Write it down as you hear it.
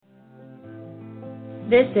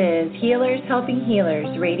This is Healers Helping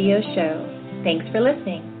Healers radio show. Thanks for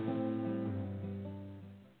listening.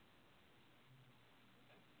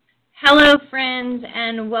 Hello, friends,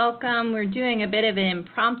 and welcome. We're doing a bit of an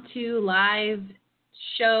impromptu live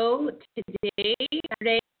show today,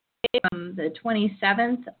 Saturday, the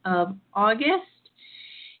 27th of August.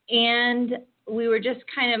 And we were just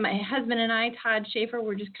my husband and I, Todd Schaefer,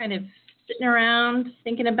 were just kind of sitting around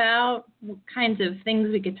thinking about what kinds of things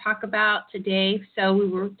we could talk about today. So we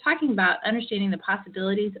were talking about understanding the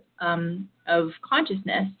possibilities of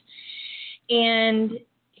consciousness. And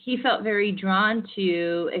he felt very drawn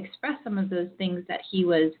to express some of those things that he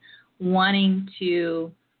was wanting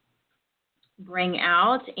to bring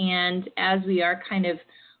out. And as we are kind of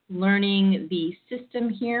learning the system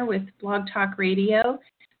here with Blog Talk Radio,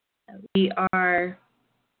 we are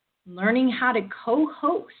learning how to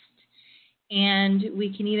co-host. And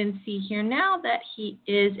we can even see here now that he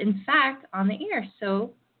is, in fact, on the air.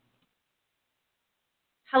 So,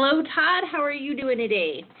 hello, Todd. How are you doing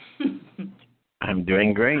today? I'm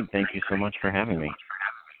doing great. Thank you so much for having me.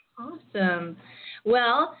 Awesome.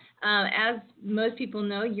 Well, as most people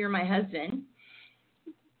know, you're my husband.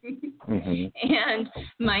 And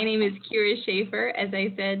my name is Kira Schaefer, as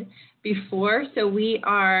I said before. So we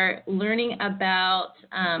are learning about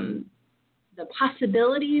the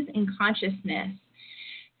possibilities in consciousness.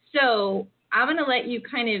 So I'm going to let you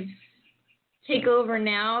kind of take over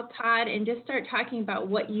now, Todd, and just start talking about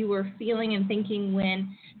what you were feeling and thinking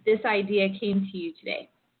when this idea came to you today.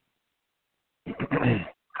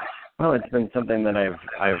 Well, it's been something that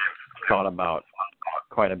I've thought about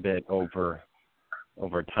quite a bit over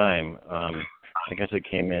time. I guess it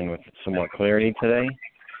came in with some more clarity today,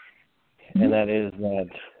 and that is that,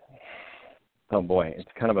 oh boy,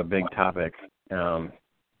 it's kind of a big topic.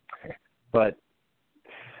 But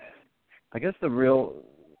I guess the real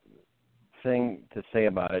thing to say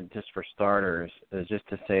about it, just for starters, is just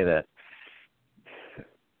to say that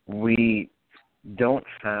we don't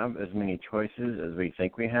have as many choices as we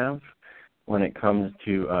think we have when it comes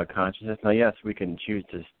to consciousness. Now, yes, we can choose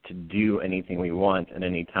to do anything we want at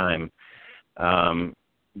any time,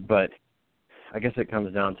 but I guess it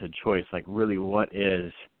comes down to choice. Like, really, what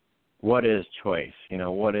is choice? You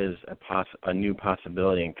know, what is a new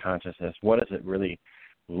possibility in consciousness? What does it really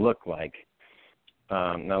look like?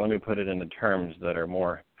 Now, let me put it into terms that are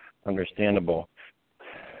more understandable.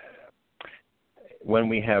 When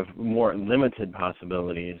we have more limited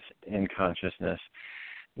possibilities in consciousness,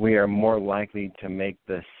 we are more likely to make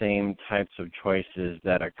the same types of choices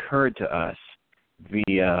that occur to us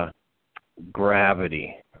via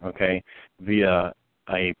gravity, okay, via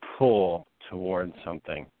a pull towards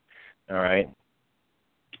something, all right?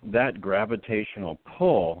 That gravitational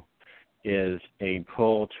pull is a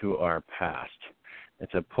pull to our past.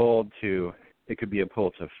 It's a pull to, it could be a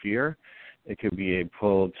pull to fear. It could be a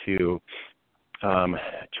pull to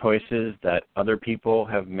choices that other people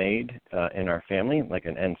have made in our family, like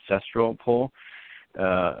an ancestral pull,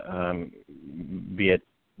 be it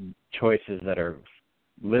choices that our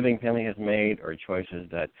living family has made or choices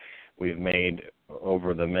that we've made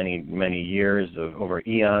over the many, many years, over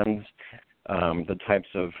eons, the types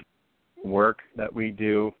of work that we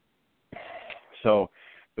do. So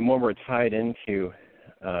the more we're tied into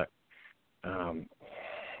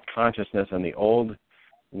consciousness in the old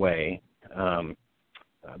way,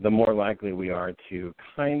 the more likely we are to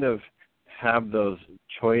kind of have those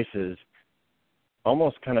choices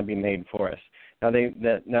almost kind of be made for us. Now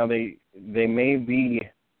they may be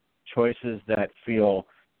choices that feel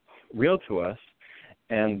real to us,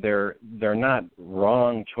 and they're not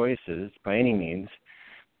wrong choices by any means,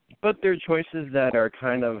 but they're choices that are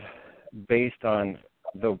kind of based on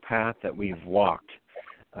the path that we've walked,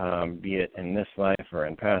 be it in this life or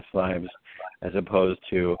in past lives, as opposed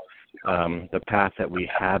to the path that we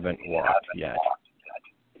haven't walked yet.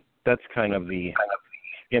 That's kind of the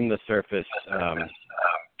skim the surface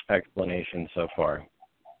explanation so far.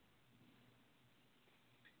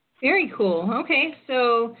 Very cool. Okay,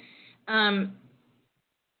 so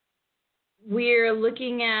we're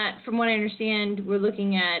looking at, from what I understand, we're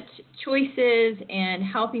looking at choices and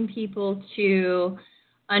helping people to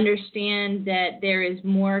understand that there is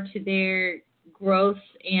more to their growth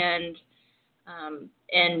and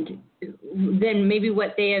then maybe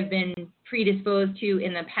what they have been predisposed to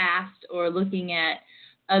in the past, or looking at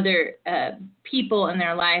other people in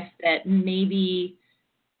their life that maybe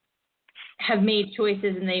have made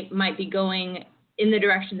choices and they might be going in the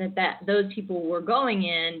direction that those people were going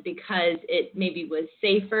in because it maybe was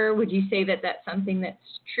safer. Would you say that that's something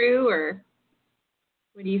that's true, or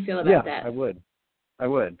what do you feel about that? Yeah, I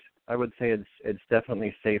would say it's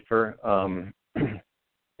definitely safer.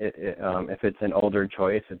 if it's an older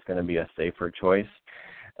choice, it's going to be a safer choice.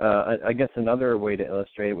 I guess another way to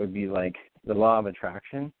illustrate it would be like the law of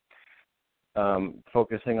attraction,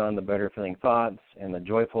 focusing on the better feeling thoughts and the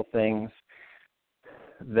joyful things.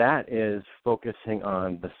 That is focusing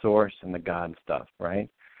on the source and the God stuff, right?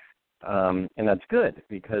 And that's good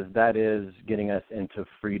because that is getting us into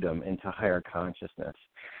freedom, into higher consciousness.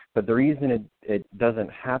 But the reason it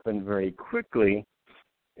doesn't happen very quickly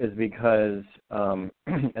is because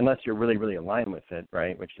unless you're really, really aligned with it,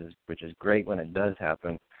 right, which is great when it does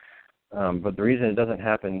happen. But the reason it doesn't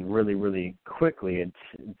happen really, really quickly, it's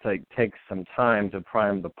like takes some time to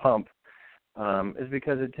prime the pump, is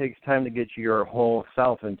because it takes time to get your whole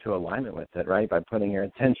self into alignment with it, right, by putting your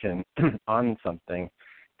attention on something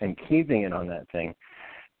and keeping it on that thing.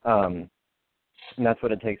 And that's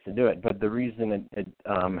what it takes to do it. But the reason it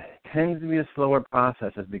tends to be a slower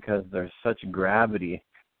process is because there's such gravity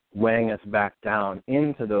weighing us back down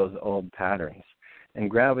into those old patterns. And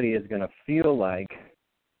gravity is going to feel like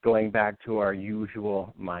going back to our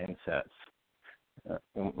usual mindsets,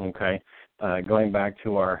 going back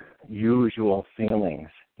to our usual feelings,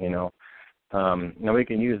 Now we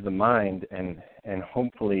can use the mind and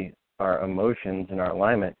hopefully our emotions and our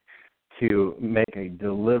alignment to make a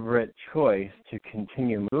deliberate choice to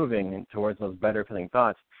continue moving towards those better feeling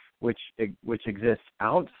thoughts, which exists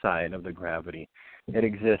outside of the gravity. It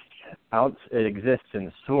exists in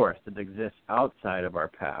the source. It exists outside of our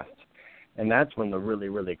past. And that's when the really,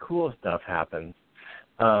 really cool stuff happens.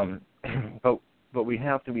 But we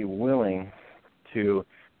have to be willing to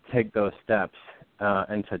take those steps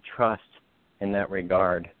and to trust in that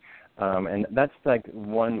regard. And that's like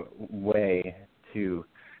one way to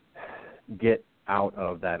get out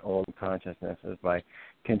of that old consciousness is by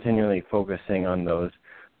continually focusing on those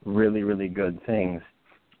really, really good things.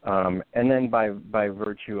 And then by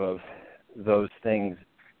virtue of those things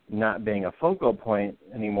not being a focal point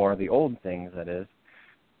anymore, the old things, that is,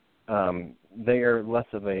 they are less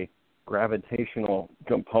of a gravitational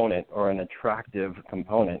component or an attractive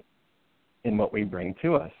component in what we bring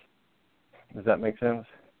to us. Does that make sense?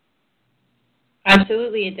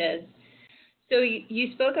 Absolutely, it does. So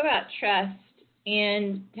you spoke about trust,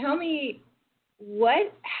 and tell me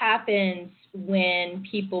what happens when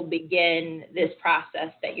people begin this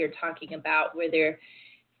process that you're talking about, where they're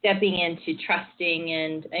stepping into trusting,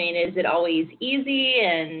 and is it always easy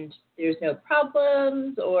and there's no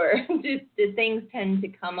problems, or do things tend to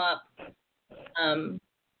come up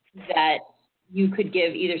that you could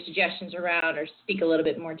give either suggestions around or speak a little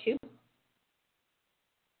bit more to?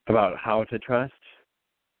 About how to trust?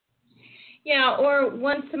 Yeah, or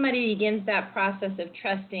once somebody begins that process of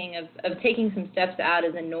trusting, of taking some steps out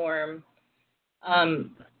of the norm,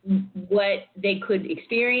 what they could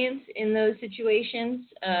experience in those situations.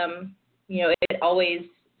 Is it always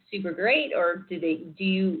super great, or do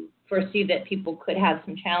you foresee that people could have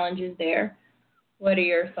some challenges there? What are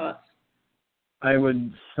your thoughts? I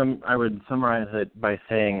would summarize it by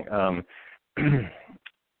saying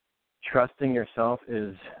trusting yourself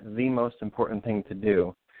is the most important thing to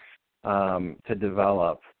do, to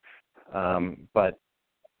develop. But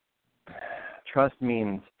trust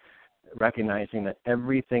means recognizing that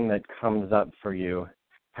everything that comes up for you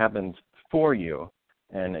happens for you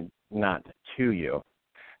and not to you,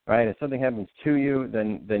 right? If something happens to you,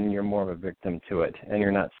 then you're more of a victim to it, and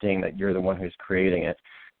you're not seeing that you're the one who's creating it.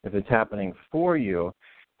 If it's happening for you,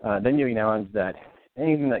 then you acknowledge that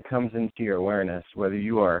anything that comes into your awareness, whether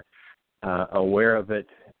you are aware of it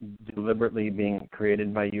deliberately being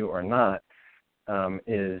created by you or not,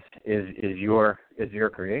 is your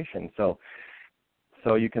creation.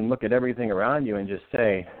 So you can look at everything around you and just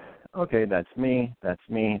say, okay, that's me, that's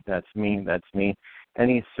me, that's me, that's me.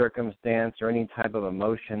 Any circumstance or any type of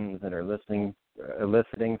emotions that are eliciting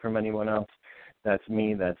from anyone else, that's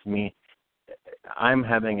me, that's me. I'm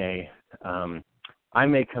a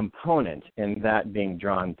component in that being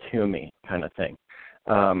drawn to me, kind of thing.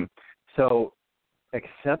 So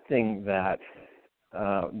accepting that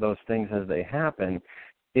those things as they happen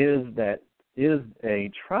is a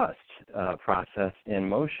trust process in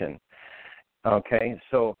motion. Okay,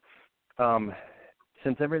 so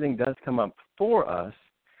since everything does come up for us,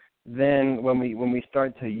 then when we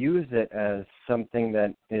start to use it as something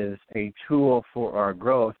that is a tool for our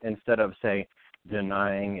growth, instead of, say,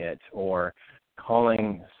 denying it or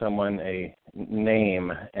calling someone a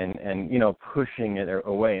name and pushing it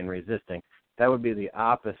away and resisting, that would be the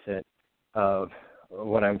opposite of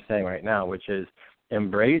what I'm saying right now, which is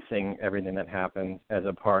embracing everything that happens as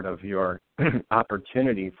a part of your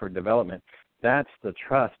opportunity for development. That's the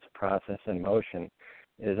trust process in motion,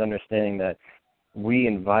 is understanding that we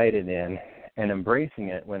invite it in and embracing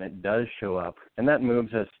it when it does show up. And that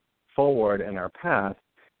moves us forward in our path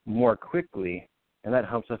more quickly, and that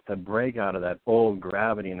helps us to break out of that old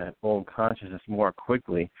gravity and that old consciousness more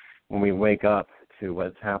quickly when we wake up to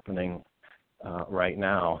what's happening right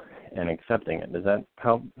now and accepting it. Does that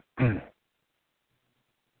help?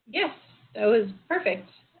 Yes, that was perfect.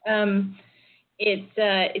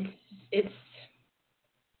 It's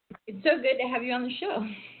so good to have you on the show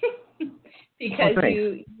because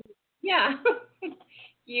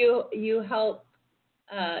you help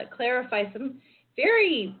clarify some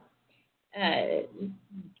very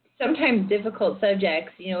sometimes difficult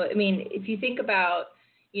subjects. I mean, if you think about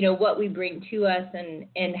what we bring to us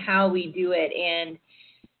and how we do it, and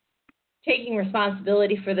taking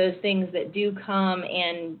responsibility for those things that do come,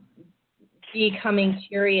 and becoming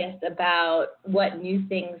curious about what new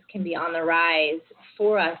things can be on the rise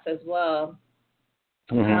for us as well.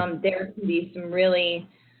 Mm-hmm. There can be some really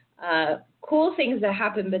cool things that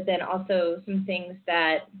happen, but then also some things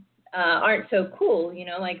that aren't so cool,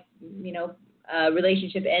 like, a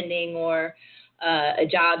relationship ending, or a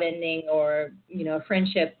job ending, or, a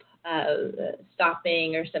friendship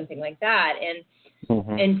stopping, or something like that.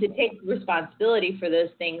 And to take responsibility for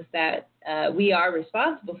those things that we are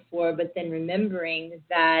responsible for, but then remembering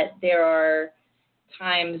that there are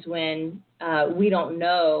times when we don't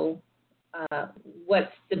know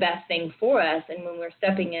what's the best thing for us. And when we're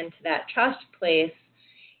stepping into that trust place,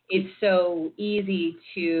 it's so easy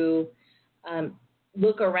to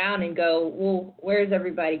look around and go, well, where's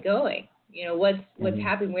everybody going? What's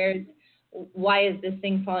happening? Why is this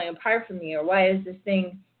thing falling apart for me? Or why is this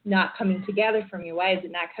thing not coming together for me? Why is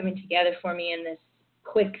it not coming together for me in this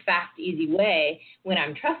quick, fast, easy way when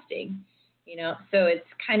I'm trusting? So it's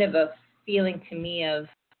kind of a feeling to me of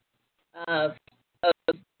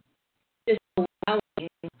just allowing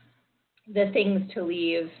the things to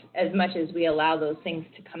leave as much as we allow those things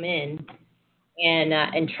to come in,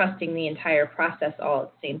 and trusting the entire process all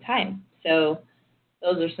at the same time. So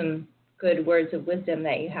those are some good words of wisdom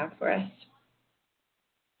that you have for us.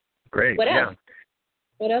 Great. What else?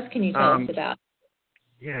 What else can you tell us about?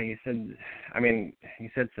 Yeah, you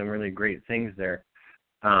said some really great things there.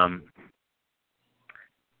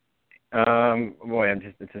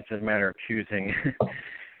 It's just a matter of choosing.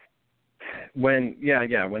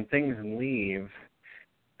 when things leave,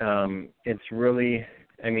 it's really,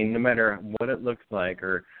 no matter what it looks like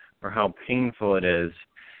or how painful it is,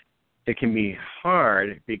 it can be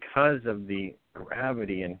hard because of the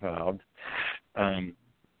gravity involved to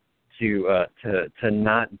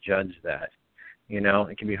not judge that.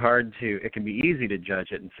 It can be easy to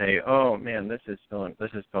judge it and say, oh man, this is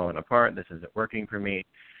falling apart, this isn't working for me,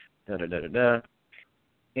 da da da da da.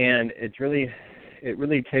 And it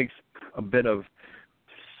really takes a bit of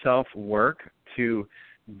self-work to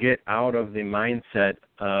get out of the mindset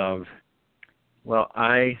of, well,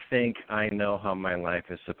 I think I know how my life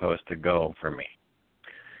is supposed to go for me.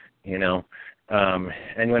 And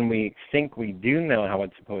when we think we do know how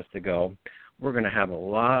it's supposed to go, we're going to have a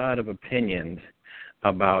lot of opinions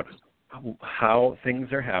about how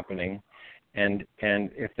things are happening, and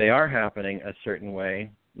if they are happening a certain way,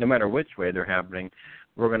 no matter which way they're happening,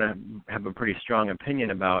 we're going to have a pretty strong opinion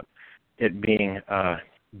about it being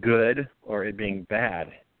good or it being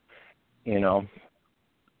bad.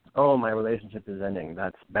 Oh, my relationship is ending,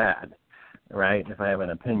 that's bad, right? If I have an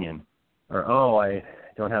opinion. Or, oh, I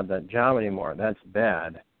don't have that job anymore, that's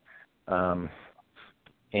bad. And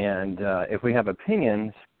if we have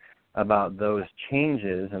opinions about those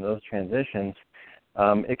changes and those transitions,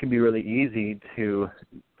 it can be really easy to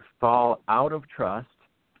fall out of trust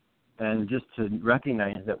and just to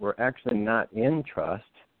recognize that we're actually not in trust.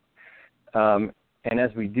 And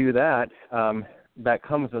as we do that, that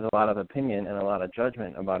comes with a lot of opinion and a lot of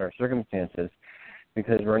judgment about our circumstances,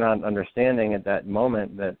 because we're not understanding at that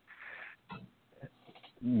moment that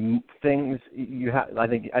things I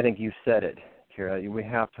think you said it, Kira. We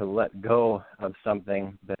have to let go of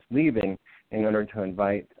something that's leaving in order to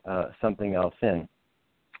invite something else in.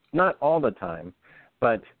 Not all the time,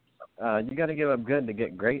 but you got to give up good to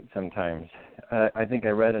get great sometimes. I think I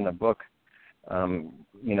read in a book,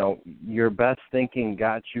 your best thinking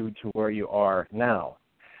got you to where you are now,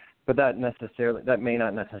 but that may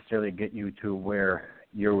not necessarily get you to where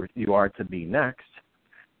you are to be next.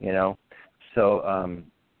 So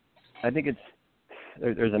I think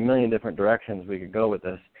there's a million different directions we could go with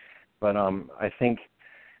this, but I think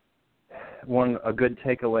a good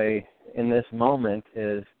takeaway in this moment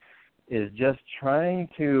is just trying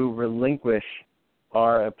to relinquish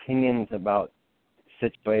our opinions about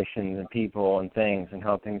situations and people and things and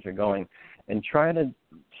how things are going, and try to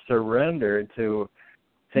surrender to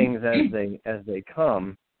things as they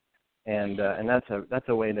come, and that's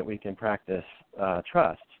a way that we can practice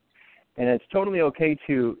trust. And it's totally okay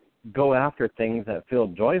to go after things that feel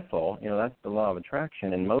joyful. That's the law of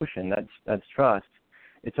attraction in motion. That's trust.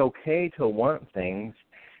 It's okay to want things.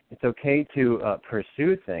 It's okay to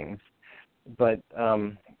pursue things, but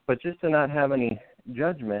just to not have any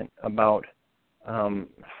judgment about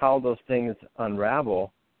how those things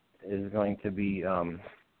unravel is going to be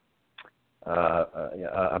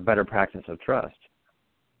a better practice of trust.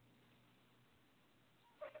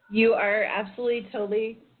 You are absolutely,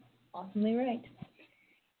 totally, awesomely right.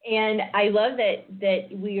 And I love that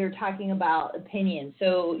we are talking about opinions.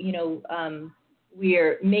 So, we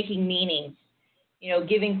are making meaning,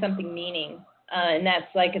 giving something meaning. And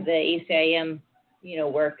that's like the ACIM,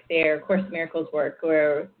 work there, Course in Miracles work,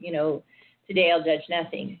 where, today I'll judge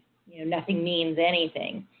nothing. Nothing means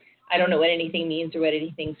anything. I don't know what anything means or what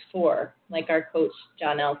anything's for, like our coach,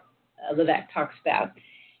 John L. Levesque, talks about.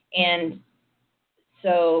 And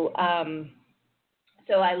so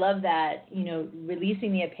I love that,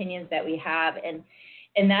 releasing the opinions that we have.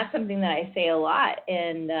 And that's something that I say a lot,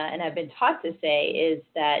 and I've been taught to say is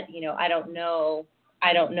that, I don't know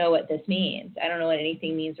what this means. I don't know what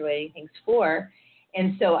anything means or what anything's for.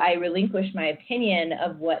 And so I relinquish my opinion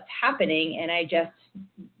of what's happening, and I just,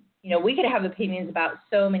 we could have opinions about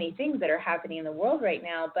so many things that are happening in the world right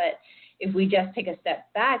now, but if we just take a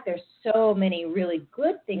step back, there's so many really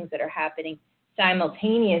good things that are happening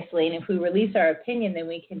simultaneously. And if we release our opinion, then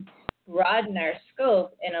we can broaden our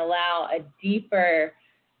scope and allow a deeper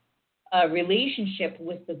relationship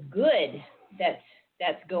with the good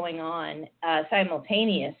that's going on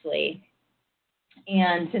simultaneously.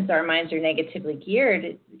 And since our minds are negatively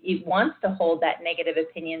geared, it wants to hold that negative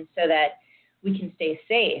opinion so that we can stay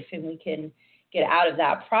safe and we can get out of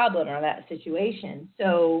that problem or that situation.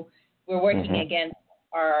 So we're working against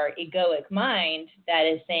our egoic mind that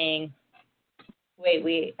is saying,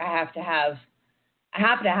 wait, I have to have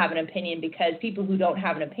an opinion, because people who don't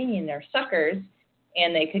have an opinion, they're suckers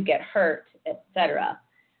and they could get hurt, etc.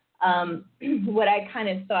 What I kind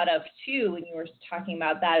of thought of too when you were talking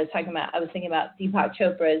about that, I was thinking about Deepak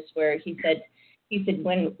Chopra's, where he said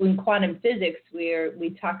when quantum physics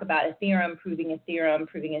we talk about a theorem proving a theorem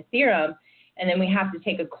proving a theorem, and then we have to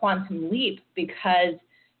take a quantum leap, because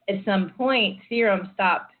at some point theorems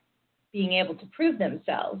stop being able to prove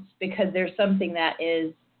themselves, because there's something that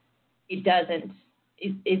it doesn't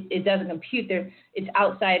compute there. It's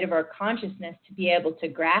outside of our consciousness to be able to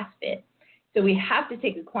grasp it. So we have to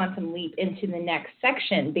take a quantum leap into the next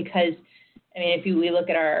section, because if we look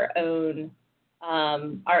at our own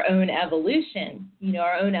evolution,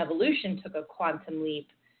 our own evolution took a quantum leap,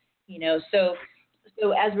 so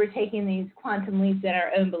as we're taking these quantum leaps in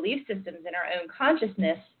our own belief systems, in our own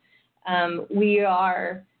consciousness, we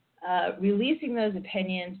are releasing those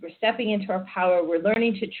opinions. We're stepping into our power. We're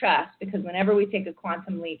learning to trust, because whenever we take a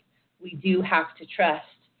quantum leap, we do have to trust.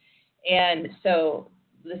 And so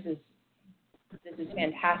this is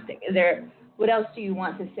fantastic. What else do you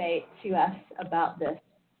want to say to us about this?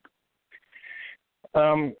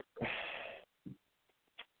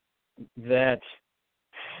 That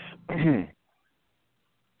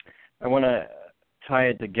I want to tie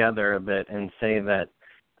it together a bit and say that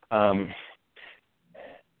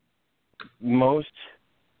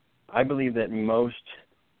I believe that most,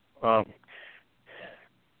 I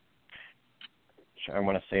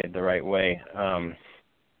want to say it the right way, I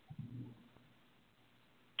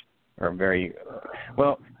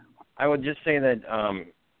would just say that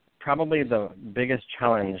probably the biggest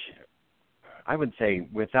challenge, I would say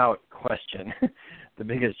without question, the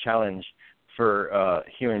biggest challenge for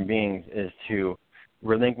human beings is to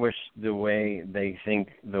relinquish the way they think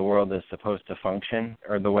the world is supposed to function,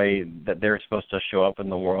 or the way that they're supposed to show up in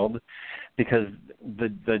the world, because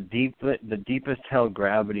the deepest held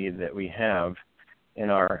gravity that we have in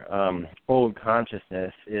our old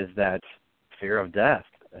consciousness is that fear of death,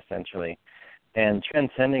 essentially. And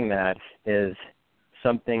transcending that is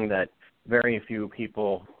something that very few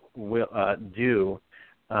people will do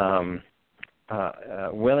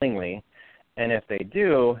willingly. And if they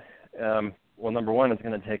do, well, number one, it's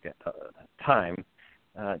going to take time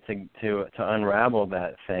to unravel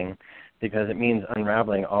that thing, because it means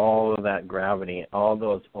unraveling all of that gravity, all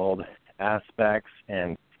those old aspects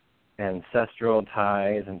and ancestral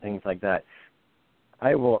ties and things like that.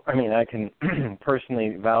 I can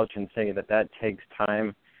personally vouch and say that takes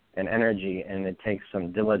time and energy, and it takes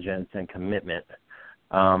some diligence and commitment.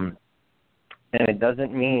 And it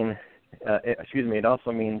doesn't mean, it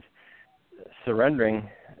also means surrendering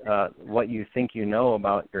what you think you know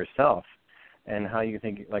about yourself, and how you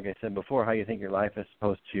think, like I said before, how you think your life is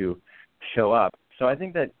supposed to show up. So I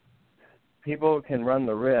think that people can run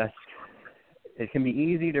the risk. It can be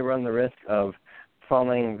easy to run the risk of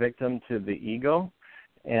falling victim to the ego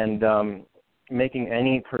and making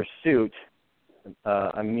any pursuit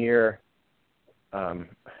a mere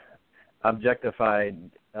objectified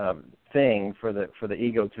thing for the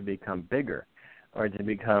ego to become bigger, or to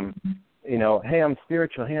become, hey, I'm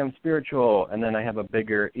spiritual, and then I have a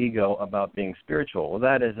bigger ego about being spiritual. Well,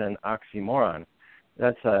 that is an oxymoron.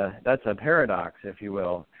 That's a paradox, if you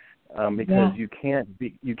will, because you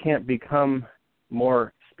can't become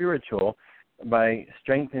more spiritual by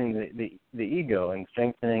strengthening the ego and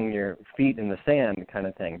strengthening your feet in the sand, kind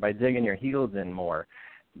of thing. By digging your heels in more,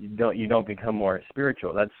 you don't become more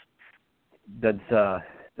spiritual. That's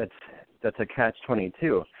a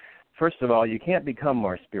catch-22. First of all, you can't become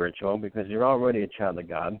more spiritual because you're already a child of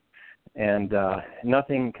God, and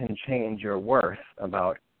nothing can change your worth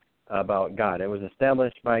about God. It was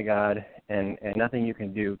established by God, and nothing you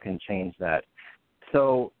can do can change that.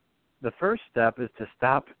 So the first step is to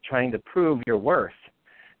stop trying to prove your worth,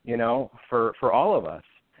 for all of us.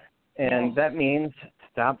 And that means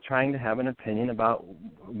stop trying to have an opinion about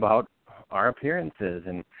our appearances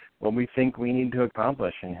and what we think we need to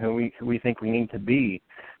accomplish and who we think we need to be,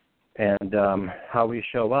 and how we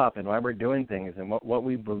show up and why we're doing things, and what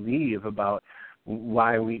we believe about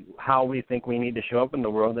how we think we need to show up in the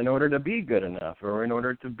world in order to be good enough or in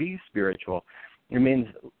order to be spiritual. It means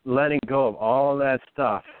letting go of all that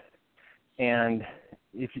stuff. And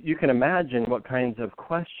if you can imagine what kinds of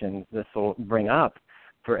questions this will bring up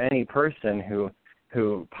for any person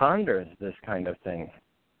who ponders this kind of thing.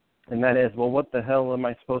 And that is, well, what the hell am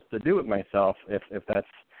I supposed to do with myself if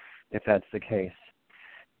that's the case?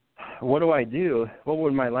 What do I do? What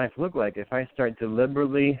would my life look like if I start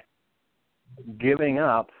deliberately giving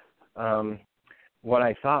up what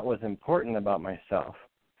I thought was important about myself?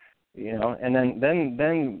 And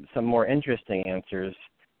then some more interesting answers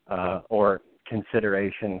or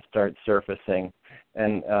considerations start surfacing,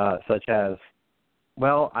 and such as,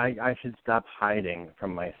 well, I should stop hiding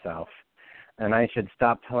from myself, and I should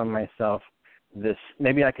stop telling myself this.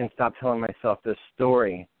 Maybe I can stop telling myself this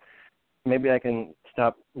story. Maybe I can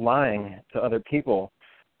stop lying to other people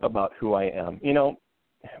about who I am.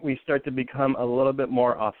 We start to become a little bit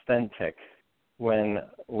more authentic when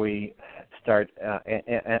we start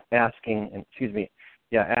asking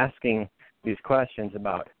these questions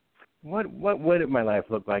about what would my life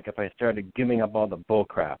look like if I started giving up all the bull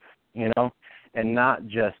crap, and not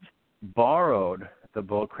just borrowed the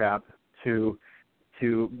bull crap to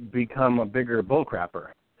become a bigger bull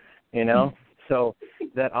crapper, So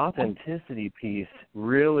that authenticity piece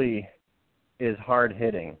really is hard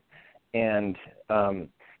hitting, and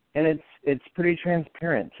it's pretty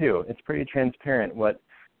transparent too. It's pretty transparent where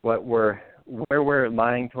we're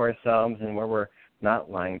lying to ourselves and where we're not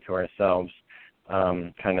lying to ourselves,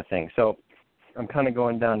 kind of thing. So I'm kind of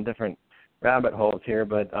going down different rabbit holes here,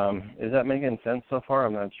 but is that making sense so far?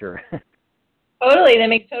 I'm not sure. Totally, that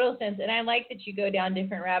makes total sense, and I like that you go down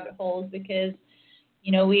different rabbit holes because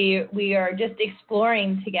we are just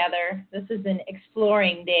exploring together. This is an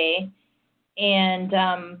exploring day, and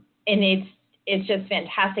it's just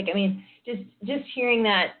fantastic. I mean, just hearing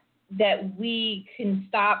that we can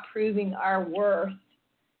stop proving our worth,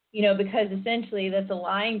 because essentially that's a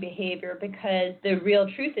lying behavior, because the real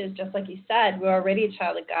truth is, just like you said, we're already a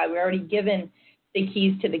child of God. We're already given the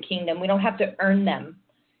keys to the kingdom. We don't have to earn them,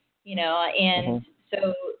 and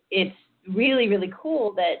so it's really, really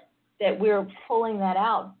cool that we're pulling that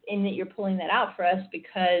out, and that you're pulling that out for us,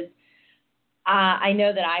 because I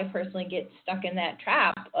know that I personally get stuck in that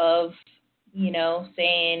trap of,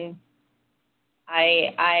 saying,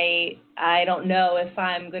 I don't know if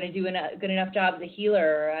I'm going to do a good enough job as a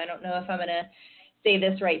healer, or I don't know if I'm going to say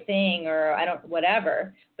this right thing, or I don't,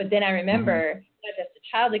 whatever. But then I remember not just a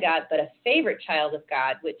child of God, but a favorite child of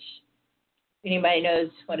God, which, if anybody knows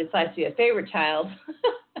what it's like to be a favorite child,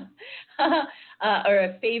 or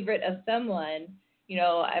a favorite of someone,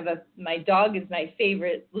 my dog is my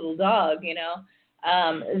favorite little dog,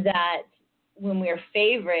 that when we're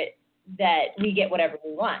favorite, that we get whatever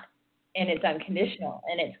we want, and it's unconditional,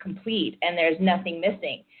 and it's complete, and there's nothing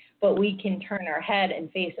missing. But we can turn our head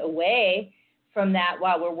and face away from that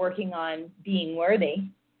while we're working on being worthy.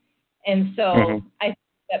 And so I think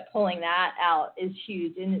that pulling that out is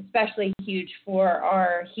huge, and especially huge for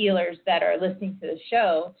our healers that are listening to the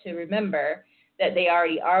show, to remember that they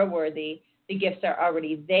already are worthy, the gifts are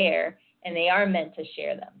already there, and they are meant to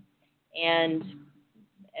share them. And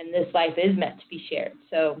this life is meant to be shared.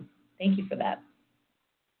 So thank you for that.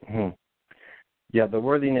 Yeah, the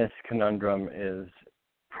worthiness conundrum is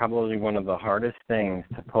probably one of the hardest things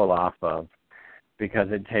to pull off of because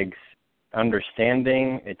it takes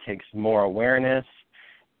understanding, it takes more awareness,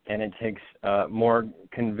 and it takes more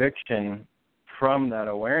conviction from that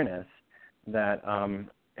awareness that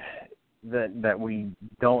that we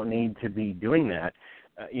don't need to be doing that.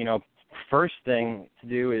 First thing to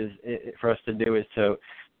do is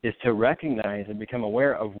to recognize and become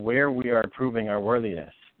aware of where we are proving our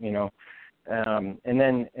worthiness. And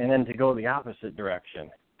then to go the opposite direction,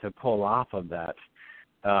 to pull off of that,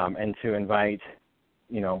 and to invite,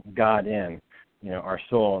 God in, our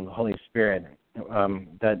soul and the Holy Spirit,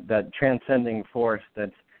 that transcending force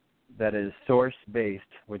that is source based,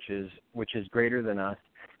 which is greater than us,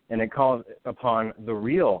 and it calls upon the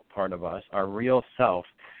real part of us, our real self,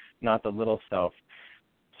 not the little self.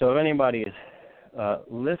 So if anybody is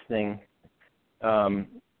listening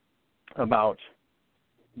about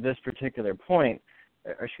this particular point,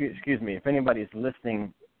 excuse me, if anybody's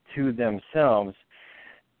listening to themselves,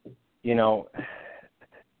 I'm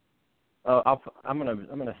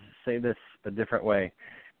gonna say this a different way.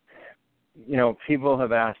 People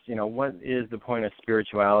have asked, what is the point of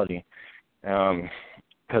spirituality?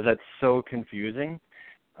 Because that's so confusing,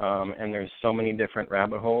 and there's so many different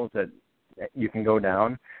rabbit holes that you can go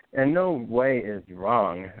down. And no way is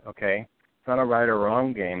wrong, okay? It's not a right or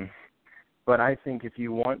wrong game. But I think if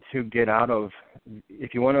you want to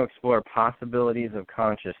explore possibilities of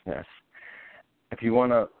consciousness, if you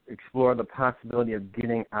want to explore the possibility of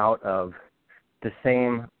getting out of the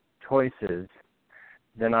same choices,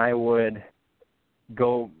 then I would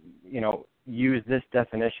go, use this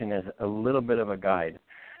definition as a little bit of a guide.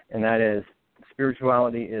 And that is,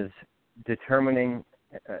 spirituality is determining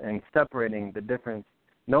and separating the difference,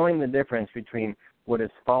 knowing the difference between what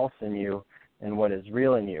is false in you and what is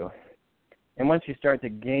real in you. And once you start to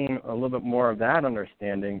gain a little bit more of that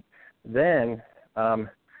understanding, then,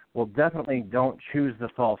 definitely don't choose the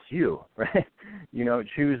false you, right?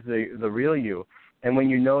 Choose the real you. And when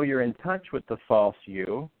you're in touch with the false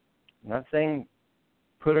you, I'm not saying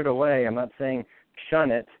put it away. I'm not saying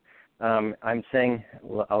shun it. I'm saying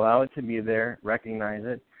allow it to be there, recognize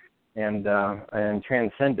it, and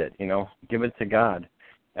transcend it. Give it to God.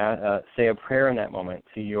 Say a prayer in that moment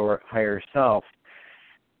to your higher self.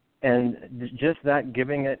 And just that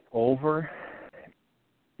giving it over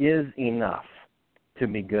is enough to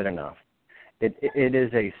be good enough. It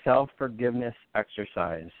is a self-forgiveness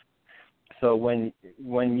exercise. So when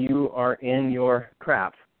you are in your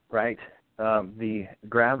crap, right, the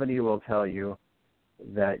gravity will tell you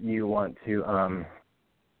that you want to,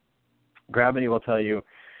 gravity will tell you,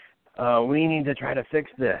 we need to try to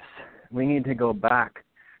fix this. We need to go back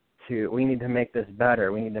to, we need to make this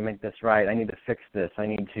better. We need to make this right. I need to fix this. I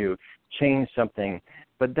need to change something.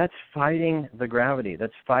 But that's fighting the gravity.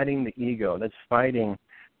 That's fighting the ego. That's fighting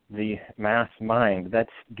the mass mind.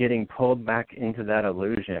 That's getting pulled back into that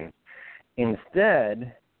illusion.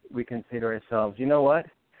 Instead, we can say to ourselves, you know what?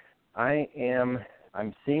 I'm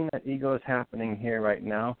seeing that ego is happening here right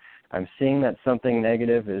now. I'm seeing that something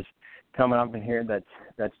negative is coming up in here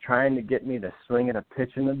that's trying to get me to swing at a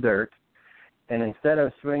pitch in the dirt. And instead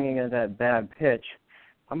of swinging at that bad pitch,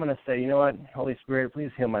 I'm going to say, you know what, Holy Spirit,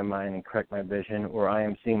 please heal my mind and correct my vision, or I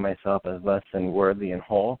am seeing myself as less than worthy and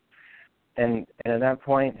whole. And at that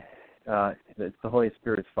point, it's the Holy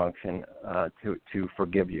Spirit's function to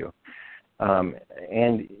forgive you.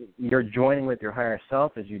 And you're joining with your higher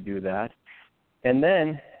self as you do that. And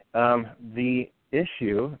then the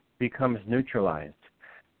issue becomes neutralized,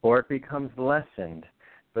 or it becomes lessened,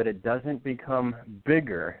 but it doesn't become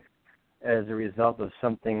bigger as a result of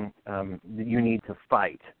something that you need to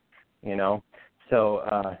fight,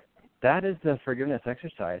 So that is the forgiveness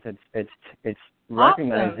exercise. It's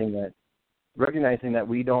recognizing awesome. recognizing that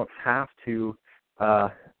we don't have to.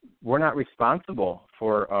 We're not responsible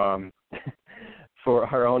for for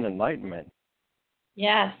our own enlightenment.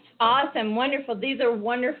 Yes, awesome, wonderful. These are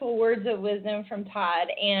wonderful words of wisdom from Todd,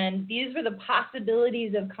 and these were the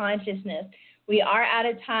possibilities of consciousness. We are out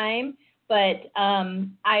of time, but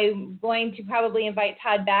I'm going to probably invite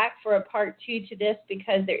Todd back for a part 2 to this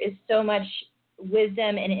because there is so much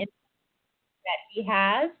wisdom and insight that he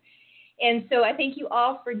has. And so I thank you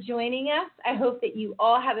all for joining us. I hope that you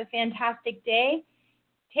all have a fantastic day.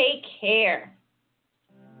 Take care.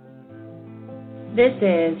 This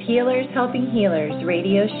is Healers Helping Healers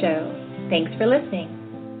radio show. Thanks for listening.